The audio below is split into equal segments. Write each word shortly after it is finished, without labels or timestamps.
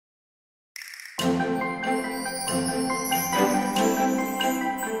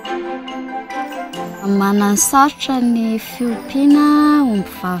Manansarotra ny fiompiana omby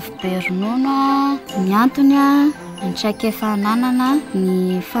vavy be ronono ny antony ny traikefananana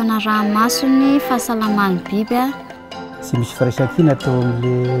ny fanaraha-masony fahasalaman'ny biby sy misy firaisan-kina atao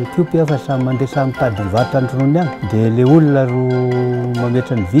amin'le fiopy fa samy mandeha samy mitady mivarotra ny ronono ihany dia le olona ro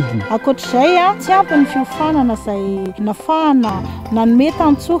mametra ny vidiny. Ankoatr'izay tsy ampy ny fiofanana izay nafahana nanome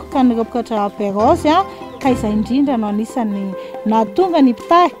tantsoka ny rapokatra perose ka izay indrindra no anisany nahatonga ny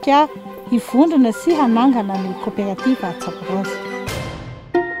mpitarika hivondrona sy hanangana ny coopérative Tsaporose.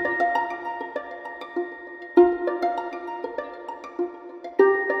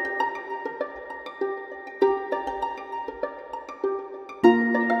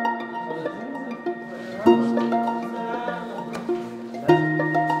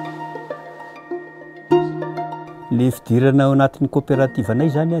 Le fidirana ao anatin'ny coopérative anay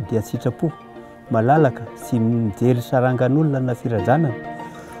zany dia sitrapo malalaka sy mijery sarangan'olona na firazanana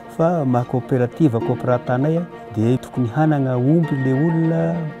fa maha coopérative coopératanay dia tokony hanana omby le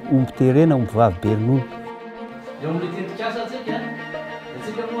olona omby terena omby vavy be ronono.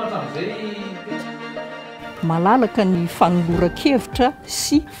 Malalaka ny fanoloran-kevitra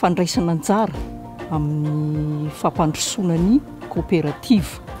sy fandraisana anjara amin'ny fampandrosoana ny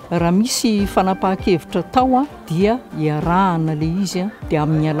coopérative. Raha misy fanapahan-kevitra tao dia iarahana le izy dia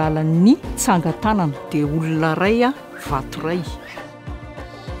amin'ny alalan'ny tsangatanana dia olona ray vato ray.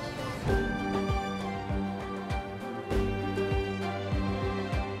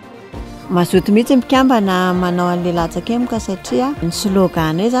 Mazoto mihitsy mpikambana manao an'le latsakemoka satria ny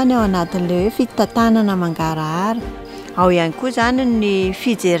sloganay zany ao anatin'le hoe fitatanana mangarahara. Ao ihany koa zany ny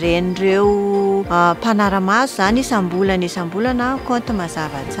fijeren'ireo mpanara-maso zany isam-bolana compte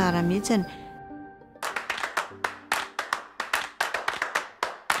mazava tsara mihitsy.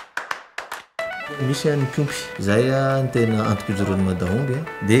 Misy any mpiompy zay ny tena antom-pijoron'ny madahomby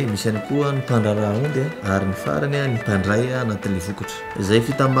dia misy any koa ny mpandraraha omby ary ny farany ny mpandray anatin'le vokatra. Izay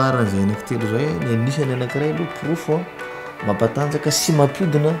fitambarana izay anankitelo izay ny anisany anankiray aloha porofo mampatanjaka sy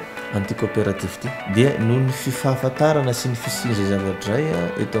mampiodina anty coopérative ity dia noho ny fifahafantarana sy ny fisiany izay zavatra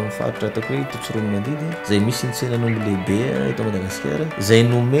izay eto amin'ny faritra atako hoe Totsorono Mandidy izay misy ny tsenan'omby lehibe eto Madagascar izay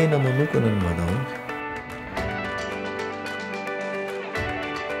nomena manokana ny madahomby.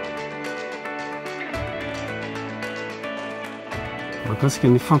 Mahakasika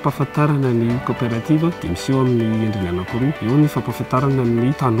ny fampahafantarana ny coopérative dia misy eo amin'ny endriny anankiroa. Eo ny fampahafantarana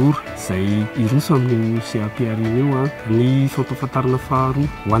ny tanora izay iroso amin'ny CAPRN io ny fampahafantarana faharoa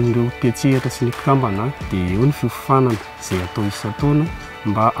ho an'ireo mpiantsehatra sy ny mpikambana dia eo ny fiofanana izay atao isan-taona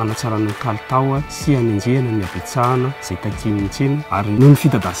mba hanatsarana ny kalitao sy hanenjehana ny habetsahana izay takin'ny tsena ary noho ny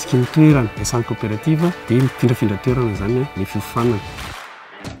fitadasiky ny toerana iasany coopérative dia mifindrafindra toerana zany ny fiofanana.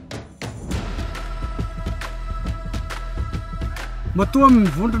 Matoa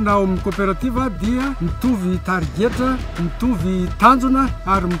mivondrona ao amin'ny coopérative dia mitovy targetra, mitovy tanjona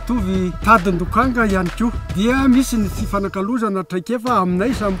ary mitovy tadin-dokanga ihany koa. Dia misy ny fifanakalozana traikefa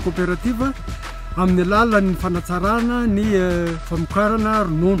aminay samy coopérative amin'ny alalan'ny fanatsarana ny famokarana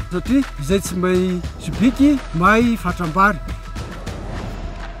ronono satria izay tsy mahay sibiky mahay fatrambary.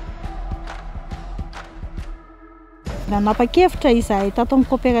 Nanapa-kevitra izay tato amin'ny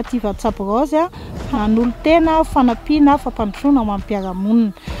coopérative Tsaporose nanolo tena fanampiana fampandrosoana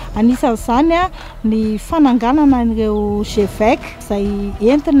mampiara-monina. Anisan'izany ny fananganana ireo GVEC izay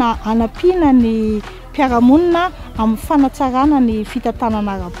entina hanampiana ny mpiara-monina amin'ny fanatsarana ny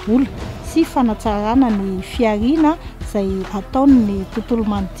fitatanana ara-bola sy fanatsarana ny fiariana izay ataon'ny tontolo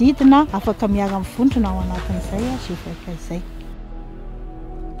manodidina afaka miara-mivondrona ao anatin'izay GVEC izay.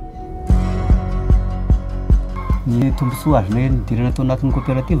 Ny tombontsoa azonay nidirana tao anatin'ny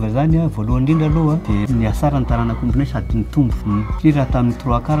coopérative zany voalohany indrindra aloha dia ny asara ny taranaka ombinay sady ny tombo. Satria raha tamin'ny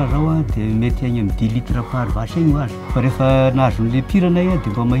 3 quart zao dia mety any amin'ny 10 litres par vache iny azo. Fa rehefa nahazo le piranay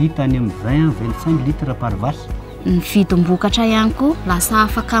dia mba mahita any amin'ny 20-25 litres par vache. Ny vidim-bokatra ihany koa lasa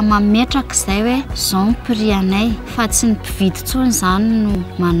afaka mametraka izay hoe zao ny prix anay fa tsy ny mpividy tsony zany no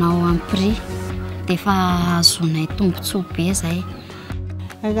manao amin'ny prix dia efa azonay tombontsoa be zay.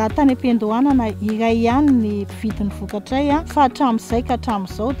 Raha tany am-piandohanana iray ihany ny mpividin'ny vokatray fa hatramin'izay ka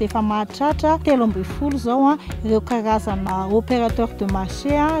hatramin'izao dia efa mahatratra 13 zao ireo karazana opérateur de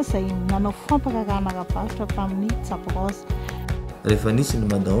marché izay nanao fampararahana ara-barotra tamin'ny Tsaporose. Rehefa nisy ny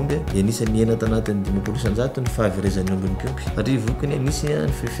madahomby dia nisy ny ena tanatin'ny 500 ny fahaverezan'ny ombin'ny mpiompy satria vokany nisy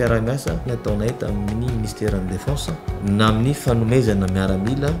ny fiara-miasa nataonay tamin'ny ministère de défense na amin'ny fanomezana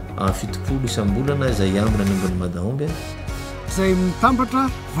miaramila amin'ny fitopolo isam-bolana izay ambina ny ombin'ny madahomby izay mitambatra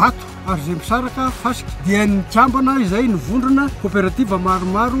vato ary izay misaraka fasika dia ny kambana izay nivondrona coopérative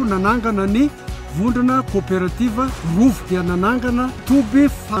maromaro nanangana ny vondrona coopérative rovo dia nanangana toby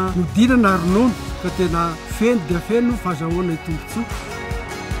fanodinana ronono ka tena feno dia feno fahazahoana tombontsoa